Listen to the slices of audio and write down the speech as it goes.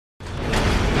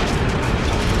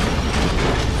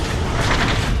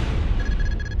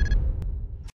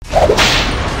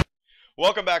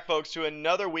Welcome back, folks, to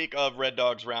another week of Red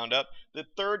Dogs Roundup. The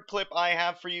third clip I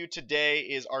have for you today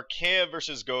is Archaea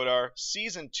versus Godar,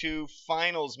 Season 2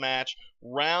 Finals match,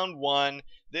 Round 1.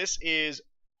 This is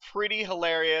pretty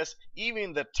hilarious.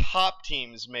 Even the top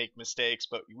teams make mistakes,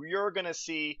 but you're going to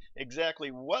see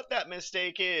exactly what that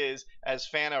mistake is as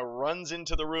Fana runs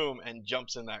into the room and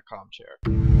jumps in that comm chair.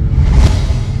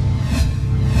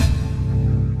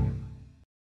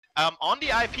 On the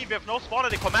IP, we have no spawner.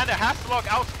 The commander has to log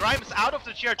out. Scrime is out of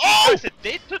the chair. Oh! It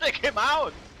did to take him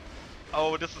out.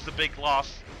 Oh, this is a big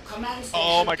loss.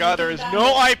 Oh my god, there is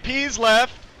no IPs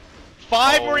left.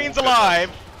 5 Marines alive.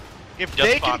 If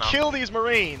they can kill these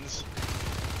Marines...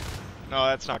 No,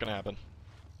 that's not gonna happen.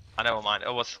 Never mind.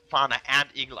 It was Fana and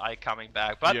Eagle Eye coming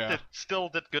back, but Yeah. it still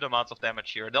did good amounts of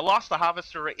damage here. They lost the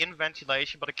Harvester in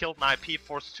ventilation, but it killed an IP,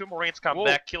 forced 2 Marines come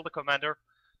back, killed the commander.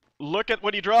 Look at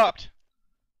what he dropped.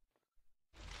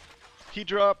 He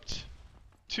dropped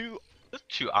 2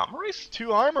 armories?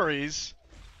 2 armories.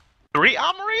 3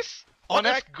 armories? What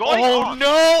is going on? Oh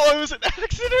no! It was an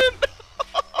accident!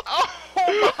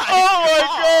 Oh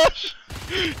my gosh!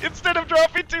 Instead of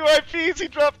dropping 2 IPs, he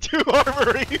dropped 2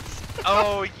 armories!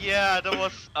 Oh yeah, that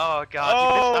was... Oh god,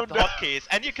 he missed up the hotkeys.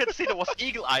 And you can see there was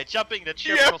Eagle Eye jumping the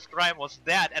chair because Grime was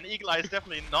dead, and Eagle Eye is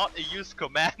definitely not a used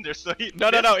commander, so he No,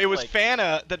 it was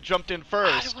Fana that jumped in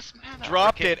first, it was Fana.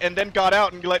 dropped it, and then got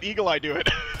out and let Eagle Eye do it.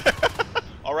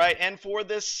 Alright, and for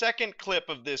this second clip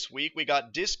of this week, we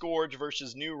got Disgorge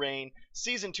versus New Rain,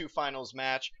 Season 2 Finals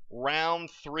match, Round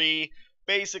 3.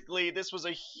 Basically, this was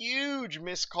a huge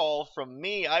miscall from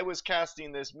me. I was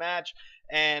casting this match,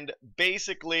 and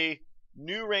basically,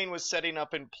 New Rain was setting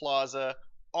up in Plaza,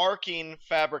 arcing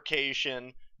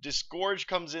fabrication. Disgorge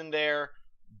comes in there,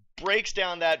 breaks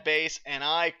down that base, and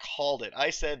I called it. I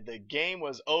said the game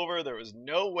was over. There was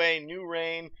no way New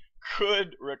Rain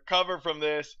could recover from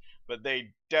this, but they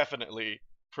definitely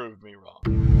proved me wrong.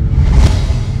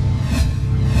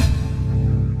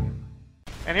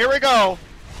 And here we go.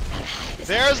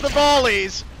 There's the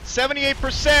volleys.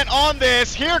 78% on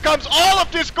this. Here comes all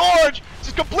of Disgorge,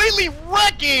 just completely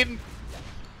wrecking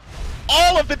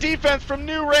all of the defense from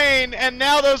New Rain, and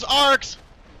now those arcs.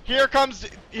 Here comes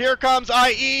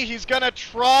IE. He's gonna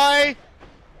try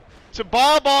to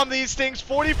bomb these things.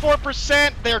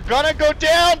 44%. They're gonna go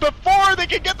down before they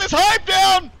can get this hive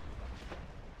down.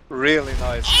 Really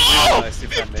nice. Oh, really nice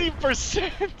defending.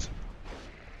 50%.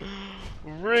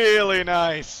 Really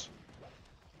nice.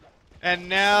 And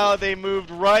now they moved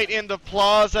right into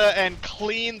Plaza and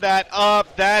cleaned that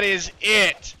up. That is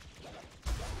it.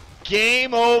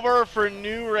 Game over for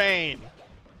New Rain.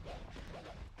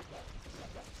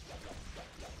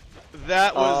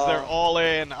 That was their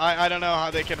all-in. I don't know how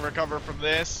they can recover from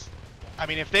this. I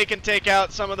mean, if they can take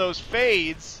out some of those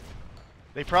fades,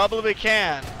 they probably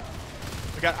can.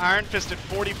 We got Iron Fist at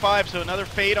 45, so another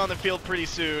fade on the field pretty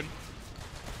soon.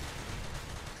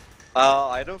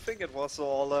 I don't think it was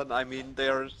all in. I mean, they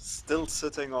are still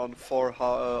sitting on 4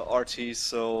 RTs,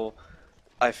 so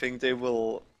I think they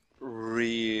will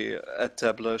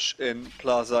re-establish in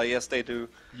Plaza. Yes, they do.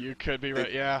 You could be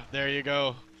right. Yeah, there you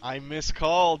go. I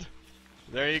miscalled.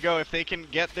 There you go. If they can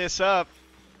get this up.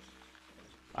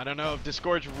 I don't know if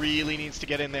Disgorge really needs to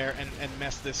get in there and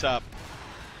mess this up.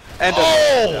 And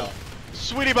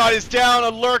Sweetie Bot is down. A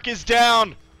Lurk is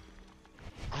down.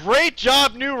 Great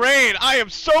job, New Rain. I am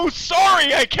so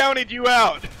sorry I counted you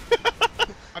out.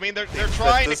 I mean, they're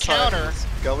trying to counter.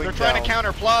 They're trying to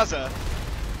counter Plaza.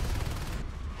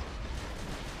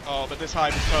 Oh, but this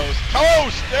hive is toast.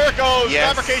 Toast! There it goes.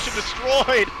 Yes. Fabrication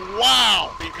destroyed.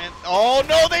 Wow. Oh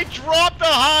no, they dropped the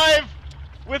hive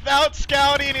without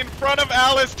scouting in front of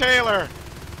Alice Taylor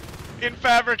in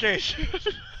fabrication.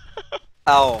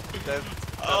 Ow.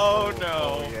 Oh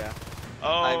no. Oh yeah.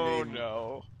 Oh I mean,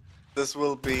 no. This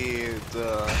will be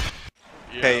the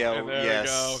KO, and there we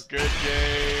go. Good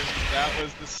game. That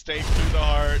was the stake through the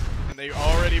heart. And they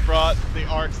already brought the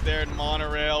arcs there in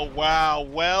Monorail. Wow,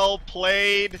 well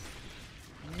played.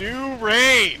 New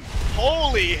Rain.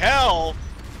 Holy hell.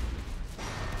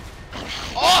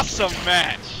 Awesome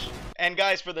match. And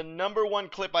guys, for the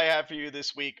 #1 clip I have for you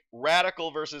this week,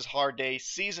 Radical versus Hard Day,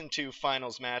 Season 2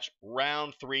 Finals match,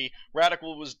 Round 3.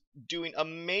 Radical was doing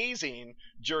amazing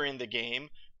during the game.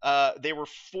 They were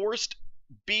forced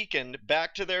beaconed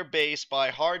back to their base by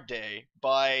Hard Day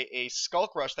by a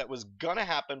Skulk Rush that was gonna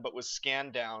happen but was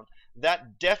scanned down.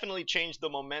 That definitely changed the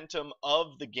momentum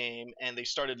of the game, and they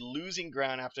started losing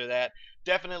ground after that.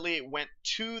 Definitely it went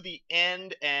to the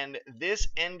end, and this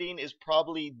ending is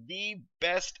probably the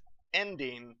best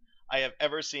ending I have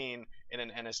ever seen in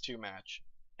an NS2 match.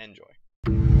 Enjoy.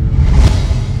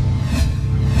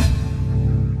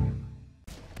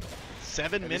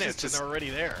 7 minutes and they're already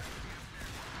there.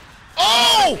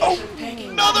 Oh!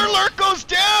 Another lurk goes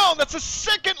down! That's a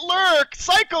second lurk!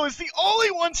 Psycho is the only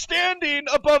one standing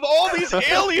above all these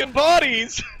alien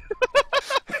bodies!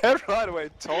 Right away,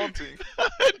 taunting.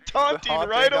 Taunting hard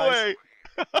right day, guys.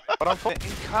 away! But I'm in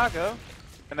cargo,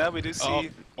 and now we do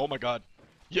see Oh my god.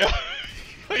 Yeah,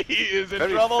 he is in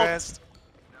very trouble. fast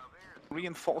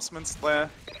reinforcements there.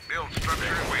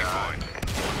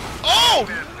 Oh!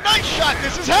 Nice shot!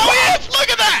 This is how he is! Look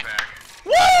at that!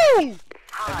 Woo!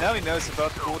 And now he knows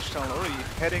about the Gorge Tunnel, already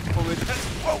heading for it.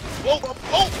 Whoa! Whoa!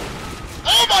 Oh!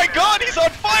 Oh my god, he's on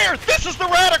fire! This is the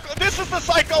radical, this is the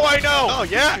Psycho I know! Oh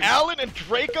yeah, Alan and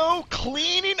Draco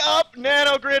cleaning up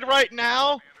Nanogrid right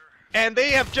now. And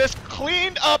they have just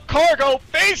cleaned up cargo.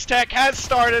 Phase Tech has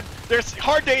started. Their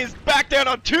hard day is back down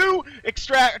on 2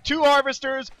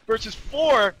 harvesters versus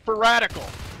 4 for Radical.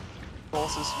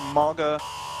 Forces Marga.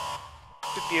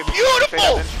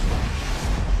 Beautiful!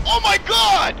 Oh my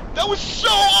god! That was so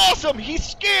awesome! He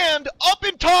scanned up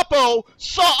in Topo,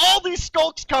 saw all these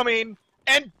skulks coming,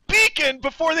 and beaconed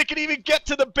before they could even get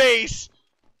to the base.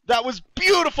 That was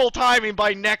beautiful timing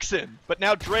by Nexon. But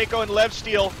now Draco and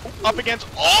Levsteel up against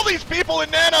all these people in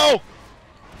Nano!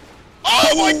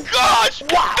 Oh my gosh!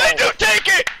 Wow. They do take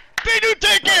it! They do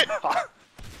take it!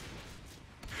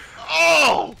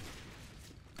 Oh!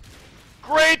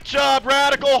 Great job,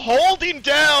 Radical, holding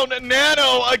down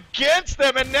Nano against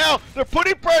them, and now they're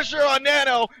putting pressure on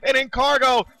Nano, and in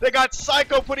cargo, they got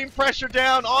Psycho putting pressure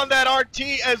down on that RT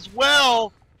as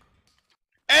well.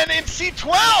 And in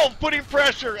C12 putting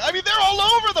pressure. I mean, they're all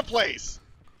over the place.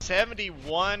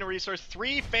 71 resource,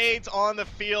 3 fades on the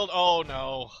field. Oh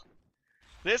no.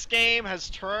 This game has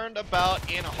turned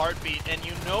about in a heartbeat, and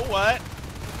you know what?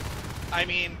 I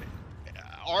mean,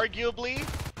 arguably,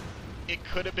 it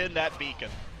could have been that beacon.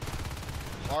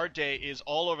 Hard Day is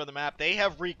all over the map. They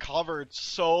have recovered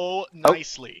so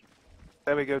nicely.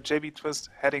 There we go, JB Twist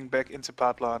heading back into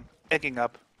pipeline, egging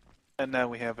up, and now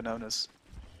we have an Onus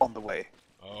on the way.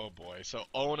 Oh boy, so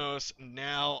Onos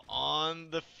now on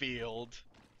the field.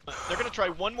 They're going to try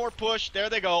one more push.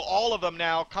 There they go, all of them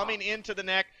now coming into the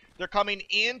neck. They're coming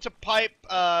into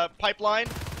pipeline.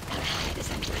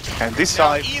 And this Now,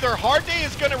 side, either Hard Day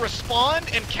is going to respond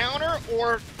and counter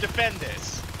or defend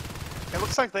this. it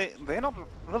looks like they're not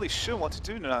really sure what to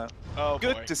do now. Oh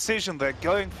Good boy. decision, they're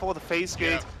going for the phase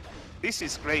gate. Yeah. This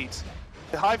is great.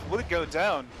 The Hive will go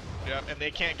down. Yep, and they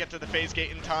can't get to the phase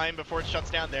gate in time before it shuts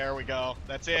down. There we go.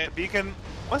 That's it. The beacon.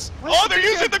 Where's Oh, the they're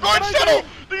beacon? using the What Gorge are they Tunnel!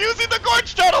 doing? They're using the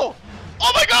Gorge Tunnel!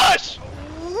 Oh my gosh!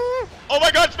 Oh my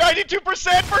gosh,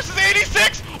 92% versus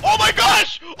 86! Oh my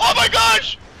gosh! Oh my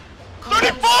gosh!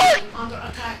 34! Under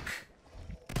attack.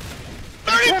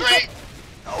 33!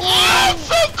 Oh,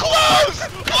 so close!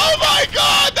 Oh my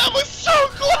god, that was so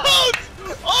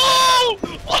close! Oh!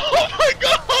 Oh my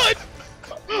god!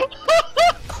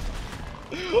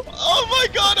 Oh my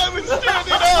god, I was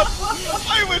standing up!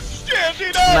 I was standing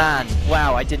up! Man,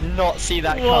 wow, I did not see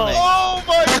that coming. Oh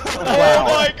my, Wow.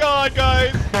 oh my god,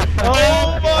 guys!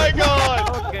 Oh my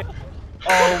god!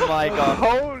 Oh my god.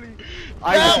 Holy.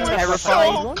 I That was was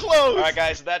terrified. so close! Alright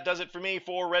guys, so that does it for me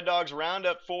for Red Dog's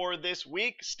Roundup for this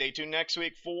week. Stay tuned next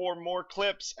week for more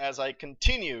clips as I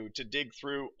continue to dig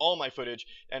through all my footage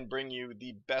and bring you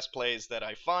the best plays that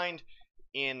I find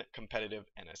in competitive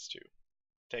NS2.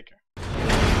 Take care.